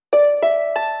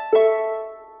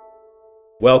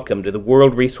Welcome to the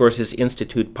World Resources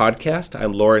Institute podcast.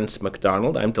 I'm Lawrence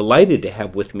MacDonald. I'm delighted to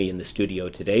have with me in the studio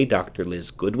today Dr. Liz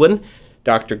Goodwin.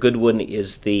 Dr. Goodwin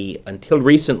is the, until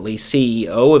recently,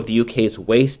 CEO of the UK's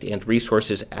Waste and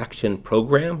Resources Action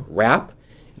Programme, WRAP,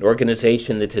 an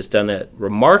organization that has done a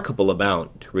remarkable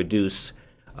amount to reduce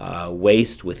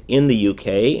waste within the UK,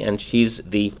 and she's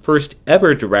the first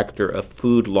ever director of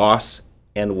food loss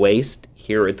and waste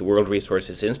here at the World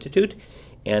Resources Institute,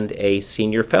 and a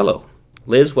senior fellow.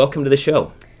 Liz, welcome to the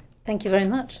show. Thank you very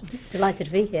much. Delighted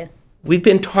to be here. We've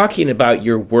been talking about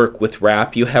your work with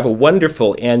WRAP. You have a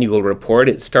wonderful annual report.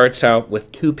 It starts out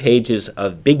with 2 pages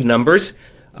of big numbers.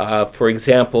 For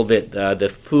example, that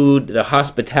the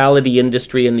hospitality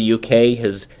industry in the UK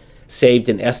has saved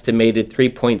an estimated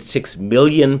 £3.6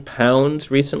 million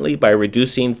recently by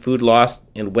reducing food loss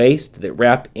and waste, that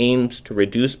WRAP aims to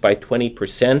reduce by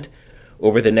 20%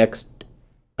 over the next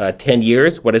 10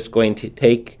 years, what it's going to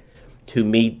take to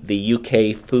meet the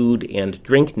UK food and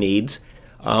drink needs.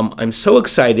 I'm so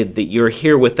excited that you're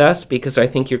here with us because I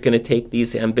think you're going to take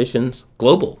these ambitions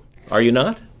global. Are you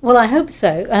not? Well, I hope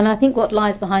so. And I think what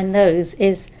lies behind those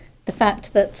is the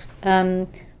fact that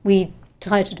we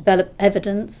try to develop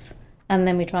evidence, and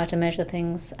then we try to measure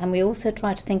things, and we also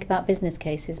try to think about business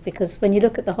cases, because when you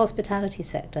look at the hospitality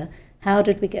sector, how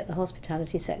did we get the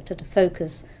hospitality sector to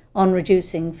focus on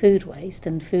reducing food waste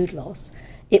and food loss?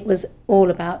 It was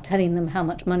all about telling them how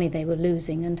much money they were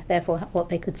losing and therefore what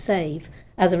they could save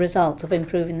as a result of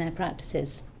improving their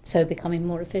practices, so becoming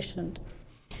more efficient.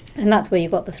 And that's where you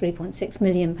got the £3.6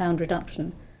 million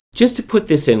reduction. Just to put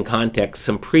this in context,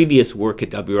 some previous work at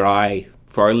WRI,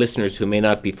 for our listeners who may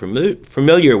not be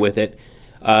familiar with it,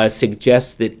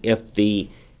 suggests that if the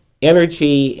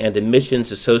energy and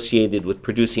emissions associated with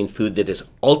producing food that is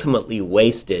ultimately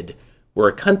wasted were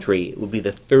a country, it would be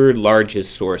the third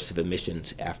largest source of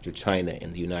emissions after China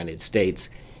and the United States,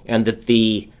 and that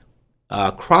the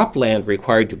cropland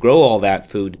required to grow all that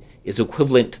food is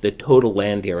equivalent to the total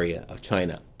land area of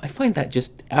China. I find that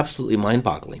just absolutely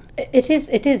mind-boggling. It is.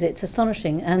 It's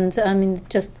astonishing. And I mean,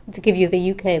 just to give you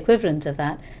the UK equivalent of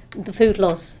that, the food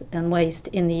loss and waste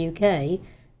in the UK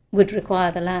would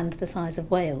require the land the size of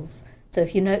Wales. So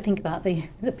if you think about the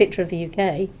picture of the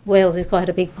UK, Wales is quite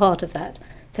a big part of that.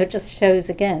 So it just shows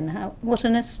again what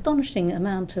an astonishing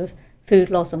amount of food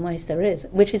loss and waste there is,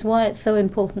 which is why it's so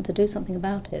important to do something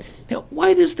about it. Now,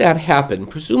 why does that happen?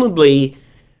 Presumably,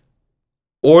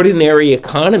 ordinary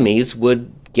economies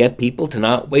would get people to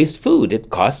not waste food. It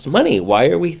costs money. Why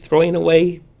are we throwing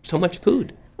away so much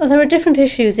food? Well, there are different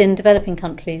issues in developing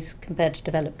countries compared to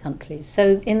developed countries.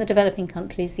 So in the developing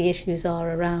countries, the issues are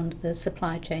around the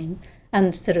supply chain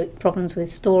and sort of problems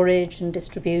with storage and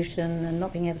distribution and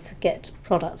not being able to get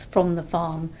products from the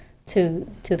farm to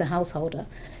the householder.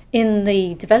 In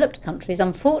the developed countries,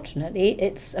 unfortunately,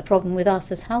 it's a problem with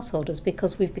us as householders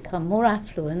because we've become more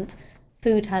affluent.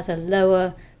 Food has a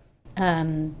lower,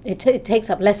 it takes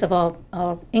up less of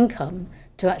our income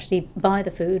to actually buy the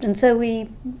food, and so we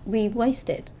waste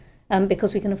it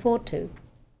because we can afford to.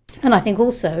 And I think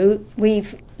also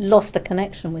we've lost a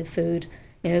connection with food.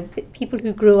 People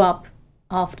who grew up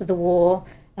after the war,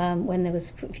 when there was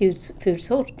food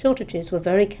shortages, were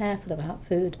very careful about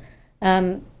food.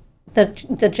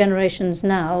 The generations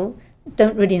now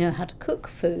don't really know how to cook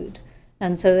food,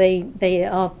 and so they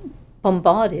are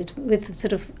bombarded with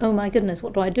sort of, oh my goodness,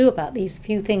 what do I do about these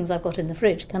few things I've got in the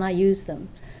fridge? Can I use them?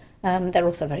 They're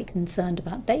also very concerned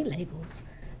about date labels.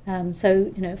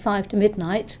 So 5 to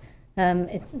midnight,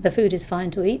 the food is fine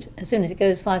to eat. As soon as it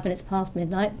goes 5 minutes past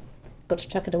midnight, got to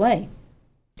chuck it away.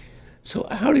 So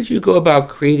how did you go about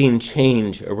creating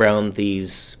change around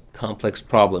these complex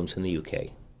problems in the UK?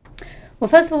 Well,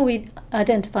 first of all, we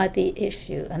identified the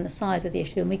issue and the size of the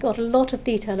issue, and we got a lot of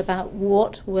detail about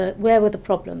where were the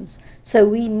problems. So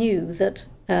we knew that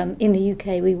in the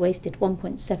UK we wasted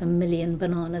 1.7 million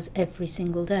bananas every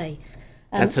single day.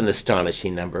 That's an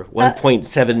astonishing number.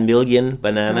 1.7 million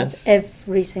bananas?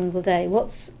 Every single day.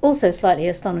 What's also slightly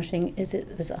astonishing is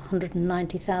it was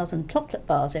 190,000 chocolate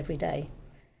bars every day,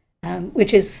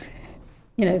 which is,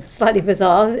 slightly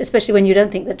bizarre, especially when you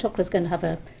don't think that chocolate's going to have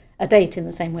a date in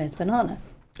the same way as banana.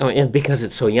 Oh, and because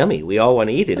it's so yummy, we all want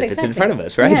to eat it if it's in front of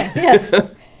us, right? Yeah.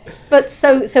 But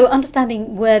so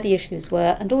understanding where the issues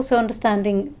were and also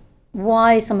understanding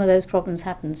why some of those problems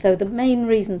happen. So the main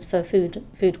reasons for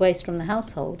food waste from the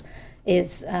household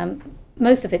is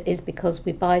most of it is because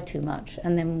we buy too much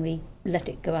and then we let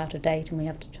it go out of date and we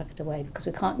have to chuck it away because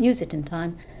we can't use it in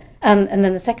time. And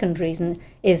then the second reason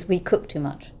is we cook too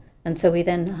much, and so we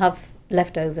then have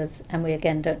leftovers and we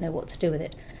again don't know what to do with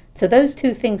it. So those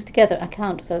two things together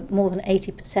account for more than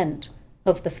 80%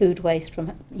 of the food waste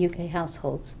from UK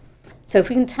households. So if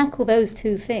we can tackle those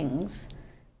two things,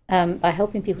 by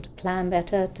helping people to plan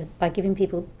better, by giving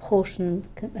people portion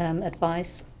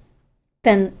advice,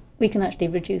 then we can actually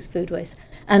reduce food waste.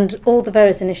 And all the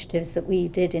various initiatives that we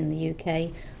did in the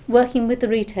UK, working with the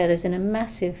retailers in a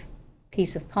massive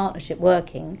piece of partnership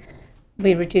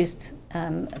we reduced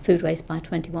food waste by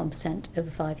 21% over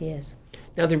 5 years.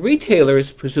 Now, the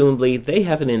retailers, presumably, they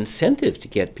have an incentive to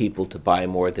get people to buy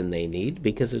more than they need,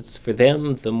 because it's for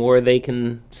them, the more they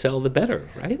can sell, the better,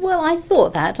 right? Well, I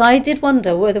thought that. I did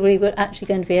wonder whether we were actually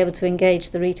going to be able to engage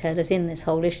the retailers in this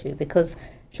whole issue, because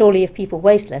surely if people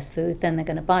waste less food, then they're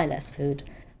going to buy less food.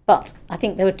 But I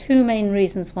think there were two main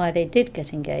reasons why they did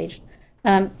get engaged.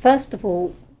 First of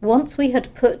all, once we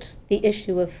had put the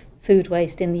issue of food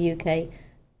waste in the UK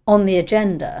on the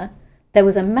agenda, there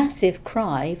was a massive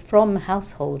cry from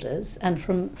householders and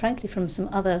frankly from some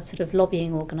other sort of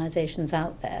lobbying organisations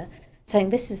out there saying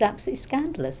this is absolutely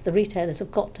scandalous. The retailers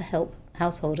have got to help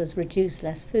householders reduce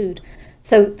less food.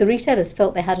 So the retailers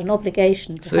felt they had an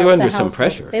obligation to help their households. They were under some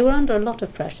pressure. They were under a lot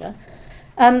of pressure.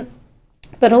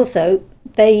 But also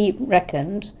they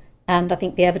reckoned, and I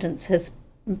think the evidence has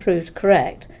proved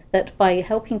correct, that by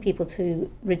helping people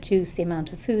to reduce the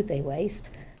amount of food they waste,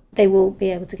 they will be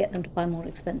able to get them to buy more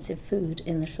expensive food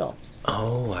in the shops.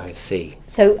 Oh, I see.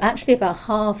 So actually about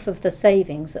half of the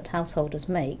savings that householders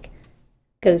make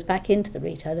goes back into the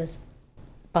retailers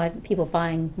by people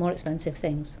buying more expensive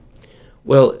things.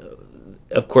 Well,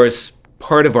 of course,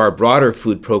 part of our broader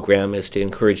food program is to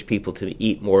encourage people to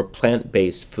eat more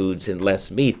plant-based foods and less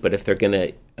meat, but if they're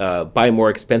going to buy more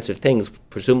expensive things,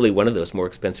 presumably one of those more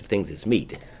expensive things is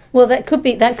meat. Well, that could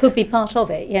be part of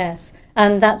it, yes.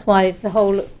 And that's why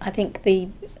I think the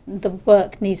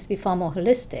work needs to be far more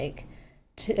holistic.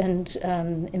 In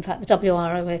fact, the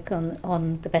WRI work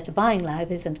on the Better Buying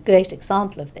Lab is a great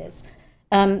example of this,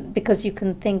 because you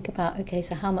can think about, okay,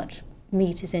 so how much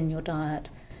meat is in your diet?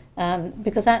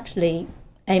 Because actually,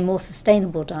 a more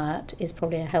sustainable diet is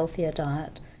probably a healthier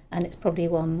diet, and it's probably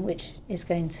one which is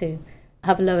going to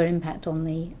have a lower impact on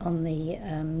the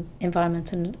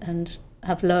environment and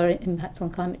have lower impact on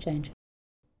climate change.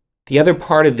 The other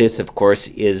part of this, of course,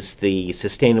 is the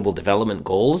Sustainable Development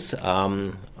Goals.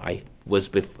 I was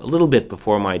a little bit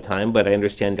before my time, but I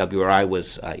understand WRI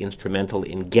was instrumental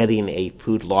in getting a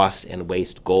food loss and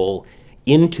waste goal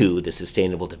into the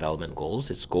Sustainable Development Goals.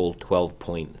 It's goal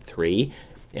 12.3,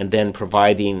 and then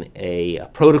providing a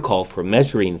protocol for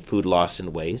measuring food loss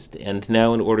and waste. And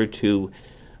now, in order to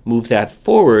move that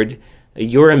forward,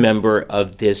 you're a member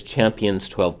of this Champions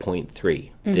 12.3,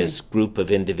 this group of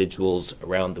individuals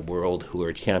around the world who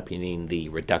are championing the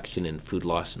reduction in food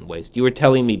loss and waste. You were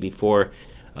telling me before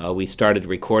we started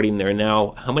recording, there are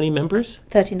now how many members?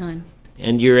 39.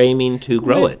 And you're aiming to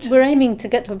grow it? We're aiming to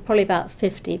get to probably about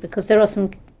 50, because there are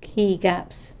some key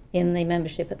gaps in the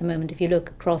membership at the moment. If you look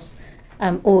across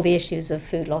all the issues of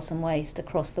food loss and waste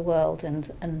across the world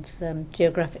and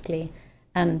geographically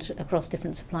and across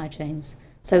different supply chains.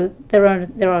 So there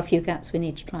are a few gaps we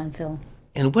need to try and fill.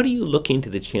 And what are you looking to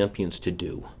the champions to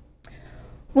do?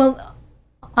 Well,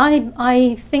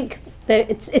 I think that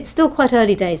it's still quite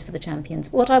early days for the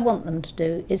champions. What I want them to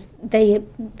do is they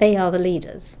are the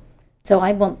leaders. So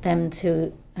I want them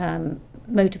to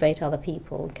motivate other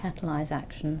people, catalyse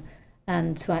action,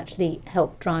 and to actually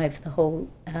help drive the whole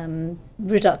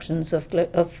reductions of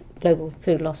global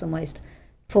food loss and waste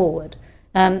forward.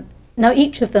 Now,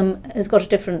 each of them has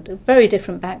got a very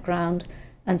different background,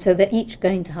 and so they're each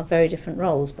going to have very different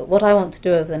roles. But what I want to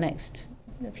do over the next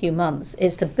few months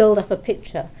is to build up a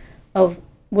picture of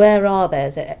where are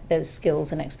those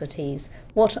skills and expertise,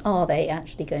 what are they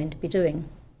actually going to be doing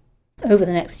over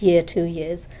the next year, 2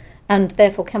 years, and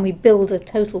therefore can we build a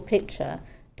total picture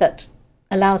that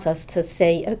allows us to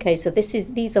say, okay, so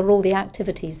these are all the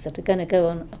activities that are going to go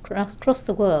on across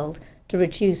the world to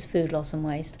reduce food loss and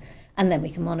waste. And then we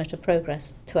can monitor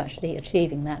progress to actually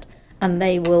achieving that. And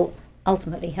they will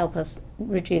ultimately help us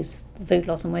reduce the food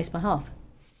loss and waste by half.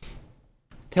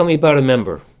 Tell me about a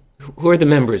member. Who are the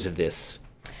members of this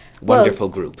wonderful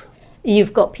group?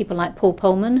 You've got people like Paul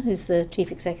Polman, who's the chief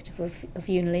executive of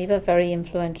Unilever, very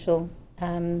influential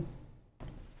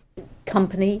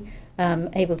company,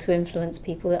 able to influence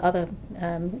people. Other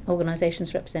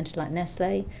organisations represented like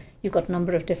Nestle. You've got a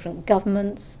number of different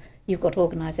governments. You've got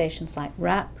organisations like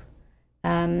WRAP,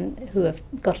 who have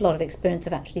got a lot of experience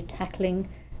of actually tackling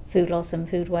food loss and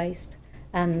food waste,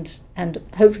 and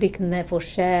hopefully can therefore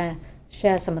share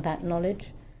some of that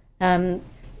knowledge.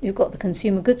 You've got the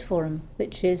Consumer Goods Forum,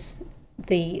 which is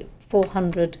the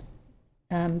 400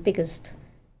 biggest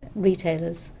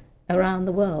retailers around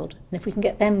the world. And if we can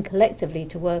get them collectively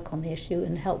to work on the issue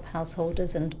and help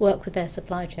householders and work with their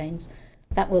supply chains,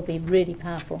 that will be really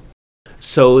powerful.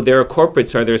 So there are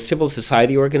corporates. Are there civil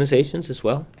society organizations as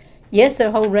well? Yes, there are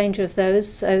a whole range of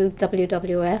those. So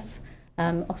WWF,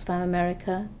 Oxfam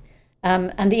America,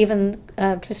 and even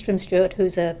Tristram Stuart,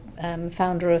 who's a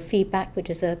founder of Feedback, which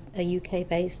is a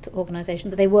UK-based organisation,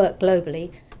 but they work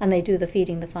globally, and they do the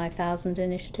Feeding the 5,000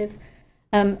 initiative.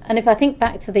 And if I think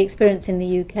back to the experience in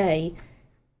the UK,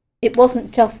 it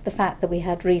wasn't just the fact that we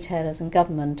had retailers and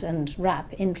government and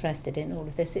WRAP interested in all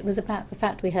of this. It was about the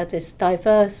fact we had this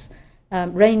diverse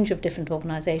range of different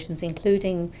organisations,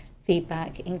 including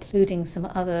Feedback, including some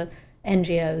other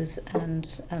NGOs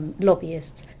and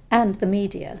lobbyists, and the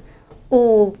media,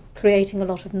 all creating a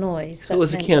lot of noise. So it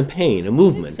was a campaign, a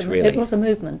movement, really. It was a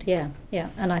movement, yeah.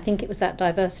 And I think it was that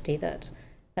diversity that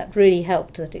really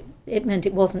helped. That it meant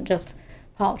it wasn't just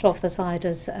parked off the side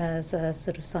as a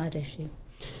sort of side issue.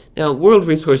 Now, World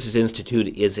Resources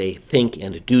Institute is a think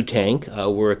and a do tank.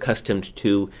 We're accustomed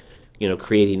to,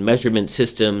 creating measurement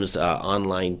systems,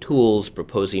 online tools,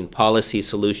 proposing policy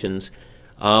solutions.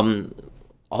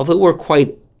 Although we're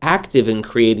quite active in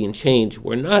creating change,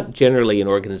 we're not generally an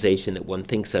organization that one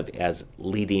thinks of as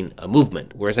leading a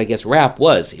movement, whereas I guess WRAP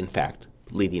was, in fact,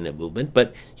 leading a movement.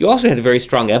 But you also had a very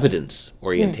strong evidence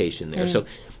orientation there. So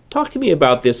talk to me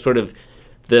about this sort of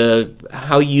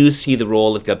how you see the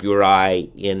role of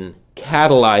WRI in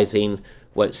catalyzing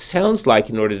what sounds like,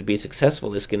 in order to be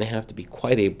successful, is going to have to be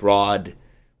quite a broad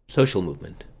social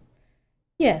movement.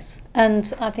 Yes,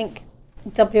 and I think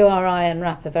WRI and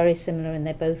WRAP are very similar in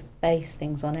they both base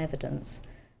things on evidence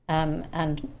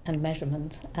and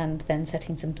measurement, and then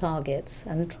setting some targets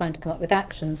and trying to come up with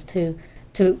actions to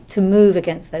move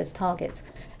against those targets.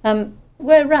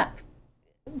 Where WRAP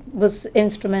was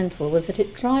instrumental was that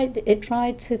it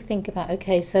tried to think about,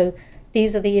 okay, so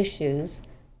these are the issues,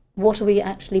 what are we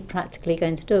actually practically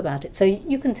going to do about it? So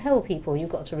you can tell people you've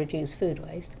got to reduce food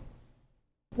waste.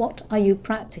 What are you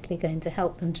practically going to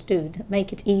help them to do to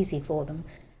make it easy for them?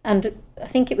 And I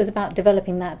think it was about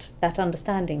developing that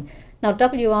understanding. Now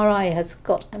WRI has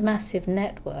got a massive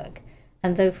network,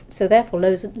 and so therefore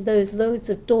loads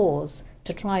of doors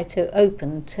to try to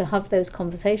open to have those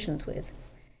conversations with.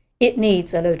 It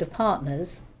needs a load of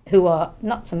partners who are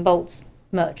nuts and bolts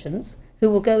merchants who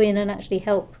will go in and actually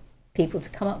help people to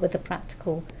come up with the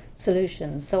practical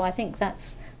solutions. So I think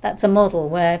that's a model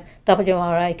where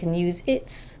WRI can use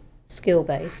its skill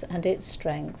base and its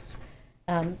strengths,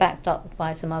 backed up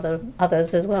by some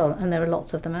others as well, and there are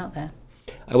lots of them out there.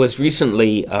 I was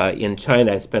recently in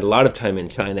China. I spent a lot of time in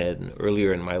China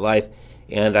earlier in my life,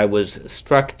 and I was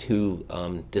struck to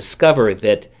discover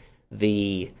that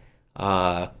the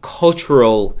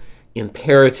cultural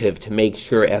imperative to make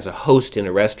sure as a host in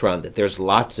a restaurant that there's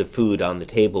lots of food on the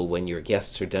table when your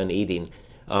guests are done eating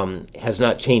has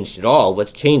not changed at all.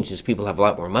 What's changed is people have a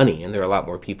lot more money, and there are a lot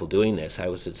more people doing this. I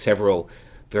was at several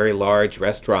very large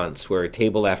restaurants where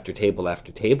table after table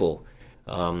after table,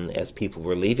 as people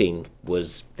were leaving,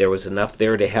 there was enough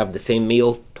there to have the same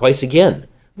meal twice again.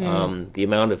 The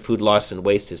amount of food loss and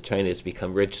waste as China has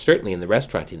become rich, certainly in the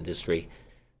restaurant industry,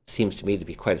 seems to me to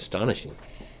be quite astonishing.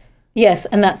 Yes,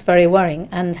 and that's very worrying.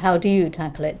 And how do you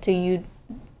tackle it? To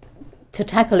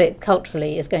tackle it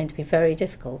culturally is going to be very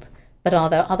difficult. But are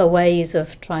there other ways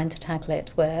of trying to tackle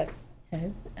it where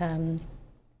there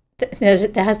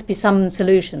has to be some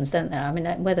solutions, don't there? I mean,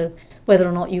 whether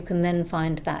or not you can then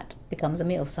find that becomes a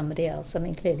meal for somebody else. I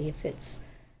mean, clearly, if it's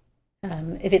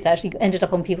actually ended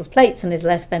up on people's plates and is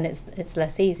left, then it's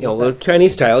less easy. Well,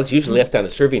 Chinese style is usually left on a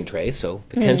serving tray, so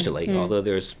potentially, although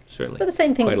there's certainly but the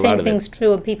same thing's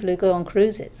true of people who go on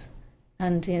cruises,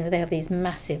 and they have these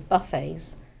massive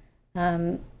buffets,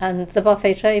 and the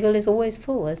buffet table is always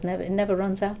full. It never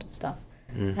runs out of stuff.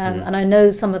 And I know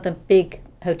some of the big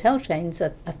hotel chains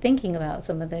are thinking about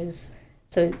some of those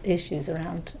issues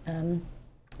around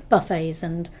buffets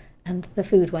and the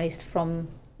food waste from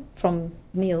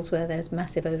meals where there's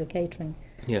massive over-catering.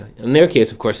 Yeah, in their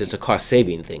case, of course, it's a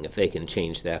cost-saving thing. If they can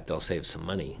change that, they'll save some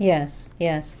money. Yes.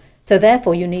 So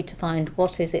therefore, you need to find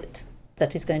what is it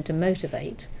that is going to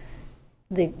motivate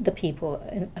the people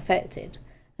affected.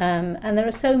 And there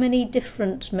are so many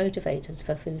different motivators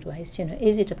for food waste.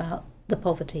 Is it about the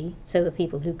poverty, so the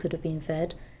people who could have been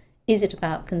fed? Is it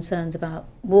about concerns about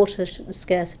water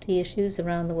scarcity issues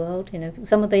around the world?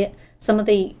 Some of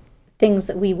the things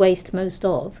that we waste most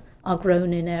of are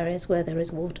grown in areas where there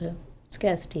is water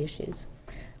scarcity issues.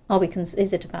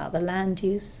 Is it about the land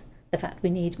use, the fact we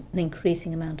need an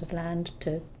increasing amount of land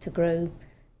to grow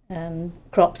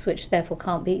crops, which therefore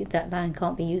that land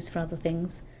can't be used for other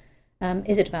things?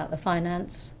 Is it about the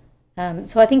finance?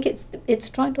 So I think it's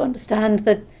trying to understand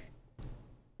that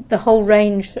the whole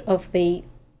range of the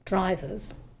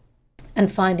drivers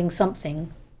and finding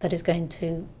something that is going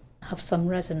to have some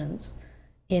resonance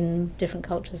in different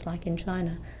cultures, like in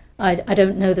China. I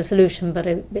don't know the solution, but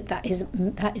that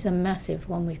is a massive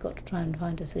one we've got to try and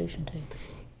find a solution to.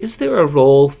 Is there a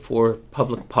role for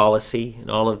public policy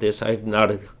in all of this? I'm not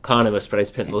an economist, but I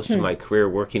spent most of my career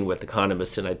working with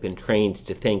economists, and I've been trained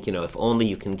to think, if only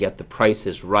you can get the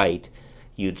prices right,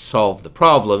 you'd solve the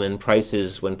problem. And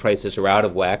when prices are out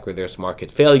of whack or there's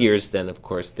market failures, then of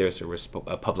course there's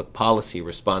a public policy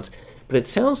response. But it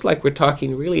sounds like we're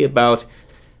talking really about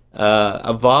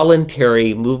a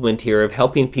voluntary movement here of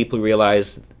helping people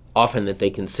realize often that they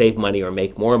can save money or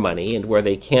make more money, and where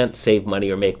they can't save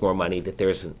money or make more money, that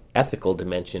there's an ethical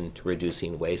dimension to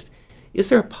reducing waste. Is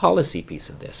there a policy piece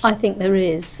of this? I think there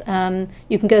is.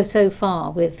 You can go so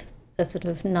far with a sort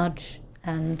of nudge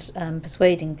and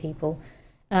persuading people.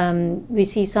 We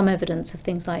see some evidence of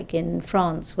things like in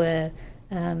France, where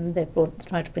they've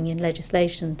tried to bring in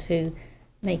legislation to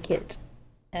make it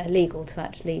legal to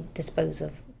actually dispose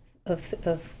of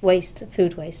waste,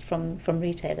 food waste from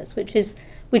retailers, which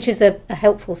is a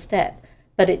helpful step,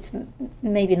 but it's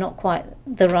maybe not quite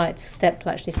the right step to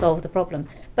actually solve the problem.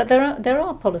 But there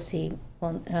are policy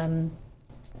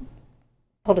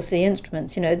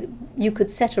instruments. You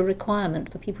could set a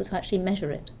requirement for people to actually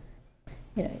measure it.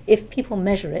 If people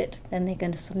measure it, then they're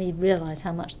going to suddenly realise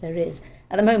how much there is.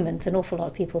 At the moment, an awful lot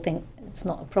of people think it's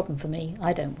not a problem for me.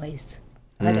 I don't waste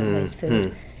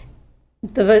food.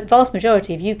 The vast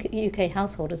majority of UK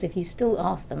householders, if you still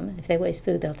ask them if they waste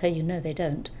food, they'll tell you no, they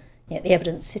don't. Yet the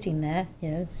evidence sitting there,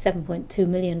 7.2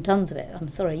 million tonnes of it. I'm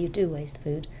sorry, you do waste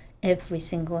food. Every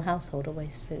single householder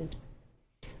wastes food.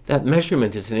 That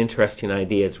measurement is an interesting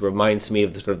idea. It reminds me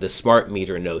of the smart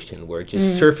meter notion, where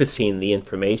just surfacing the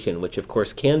information, which of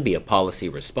course can be a policy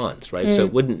response, right? So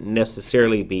it wouldn't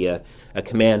necessarily be a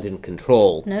command and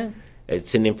control. No.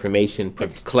 It's an information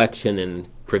collection and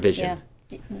provision. Yeah.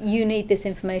 You need this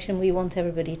information. We want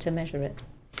everybody to measure it.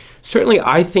 Certainly,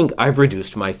 I think I've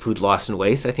reduced my food loss and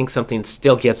waste. I think something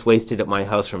still gets wasted at my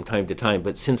house from time to time,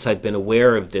 but since I've been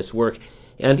aware of this work,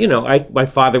 and my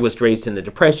father was raised in the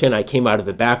Depression. I came out of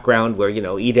a background where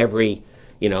eat every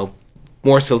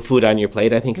morsel of food on your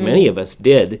plate. I think many of us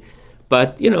did,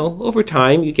 but over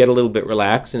time you get a little bit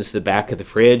relaxed, and it's the back of the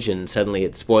fridge, and suddenly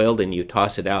it's spoiled, and you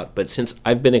toss it out. But since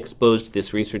I've been exposed to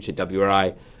this research at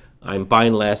WRI, I'm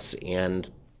buying less and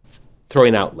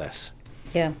throwing out less.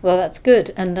 Yeah, well, that's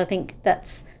good, and I think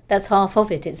that's half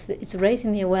of it. It's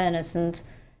raising the awareness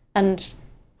and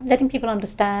letting people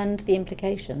understand the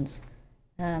implications.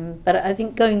 But I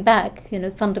think going back,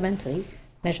 fundamentally,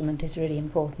 measurement is really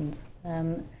important.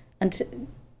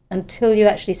 Until you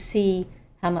actually see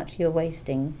how much you're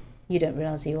wasting, you don't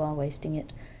realise you are wasting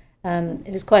it.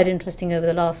 It was quite interesting over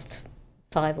the last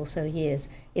 5 or so years.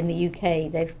 In the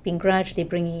UK, they've been gradually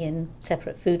bringing in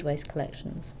separate food waste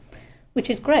collections, which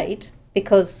is great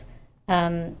because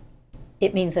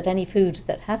it means that any food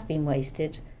that has been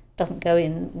wasted doesn't go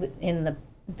in the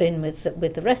bin with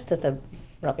the rest of the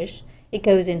rubbish. It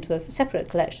goes into a separate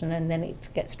collection, and then it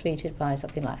gets treated by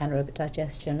something like anaerobic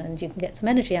digestion, and you can get some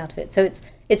energy out of it. So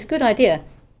it's a good idea.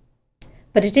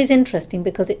 But it is interesting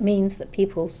because it means that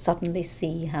people suddenly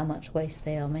see how much waste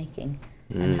they are making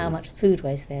and how much food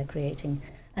waste they are creating.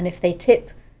 And if they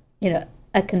tip,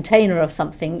 a container of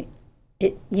something,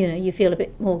 you feel a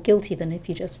bit more guilty than if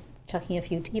you're just chucking a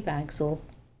few tea bags or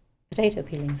potato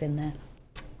peelings in there.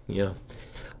 Yeah.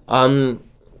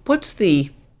 What's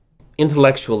the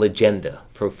intellectual agenda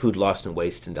for food loss and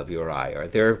waste in WRI? Are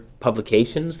there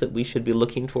publications that we should be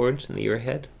looking towards in the year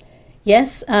ahead?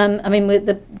 Yes. With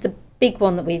the big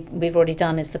one that we've already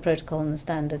done is the protocol and the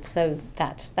standards. So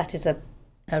that is a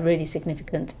really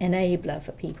significant enabler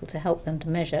for people to help them to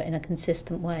measure in a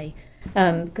consistent way,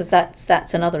 because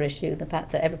that's another issue, the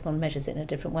fact that everyone measures it in a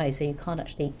different way, so you can't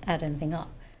actually add anything up.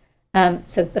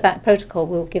 But that protocol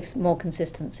will give more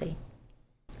consistency.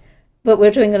 But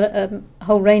we're doing a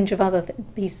whole range of other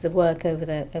pieces of work over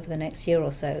the next year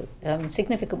or so.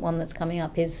 Significant one that's coming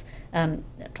up is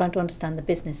trying to understand the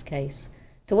business case.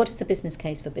 So what is the business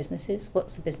case for businesses?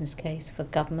 What's the business case for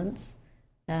governments?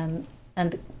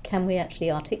 And can we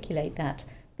actually articulate that?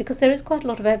 Because there is quite a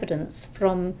lot of evidence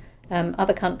from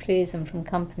other countries and from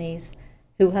companies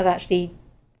who have actually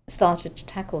started to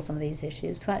tackle some of these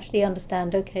issues to actually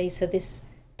understand, okay, so this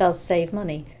does save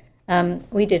money.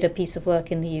 We did a piece of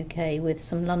work in the UK with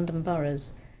some London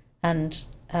boroughs and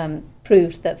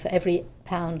proved that for every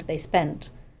 £1 they spent,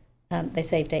 they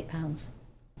saved £8.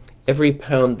 Every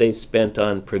 £1 they spent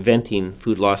on preventing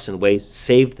food loss and waste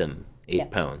saved them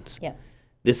 £8. Yeah.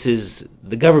 This is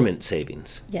the government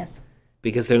savings Yes.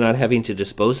 because they're not having to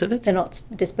dispose of it? They're not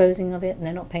disposing of it and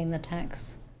they're not paying the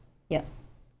tax. Yeah.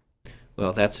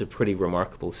 Well, that's a pretty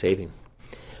remarkable saving.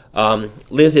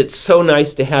 Liz, it's so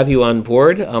nice to have you on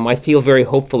board. I feel very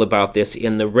hopeful about this.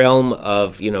 In the realm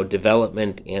of,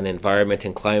 development and environment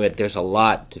and climate, there's a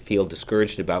lot to feel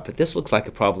discouraged about, but this looks like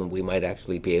a problem we might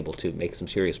actually be able to make some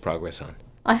serious progress on.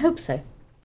 I hope so.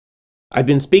 I've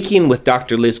been speaking with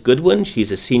Dr. Liz Goodwin.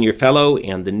 She's a senior fellow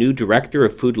and the new director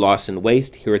of food loss and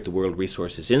waste here at the World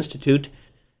Resources Institute.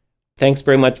 Thanks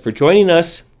very much for joining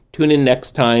us. Tune in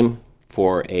next time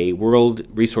for a World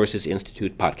Resources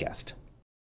Institute podcast.